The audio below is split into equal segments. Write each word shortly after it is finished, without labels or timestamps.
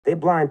they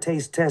blind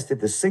taste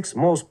tested the 6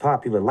 most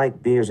popular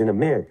light beers in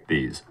America.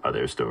 These are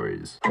their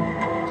stories.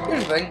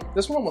 Here's the thing,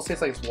 this one almost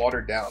tastes like it's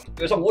watered down.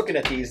 As I'm looking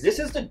at these, this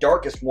is the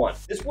darkest one.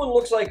 This one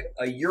looks like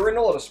a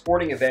urinal at a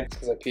sporting event.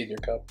 Because I peed in your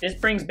cup. This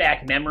brings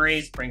back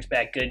memories, brings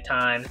back good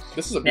times.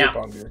 This is a beer Now-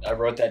 pong beer. I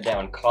wrote that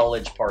down,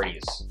 college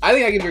parties. I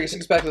think I can drink a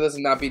 6-pack of this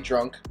and not be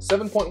drunk.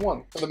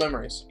 7.1 for the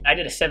memories. I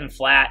did a 7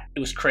 flat.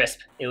 It was crisp.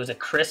 It was a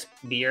crisp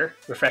beer,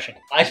 refreshing.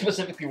 I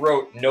specifically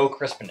wrote no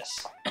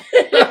crispness.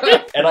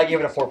 And I gave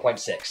it a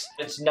 4.6.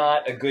 It's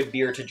not a good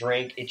beer to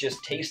drink. It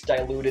just tastes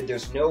diluted.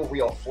 There's no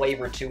real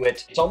flavor to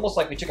it. It's almost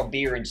like we took a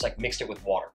beer and just like mixed it with water.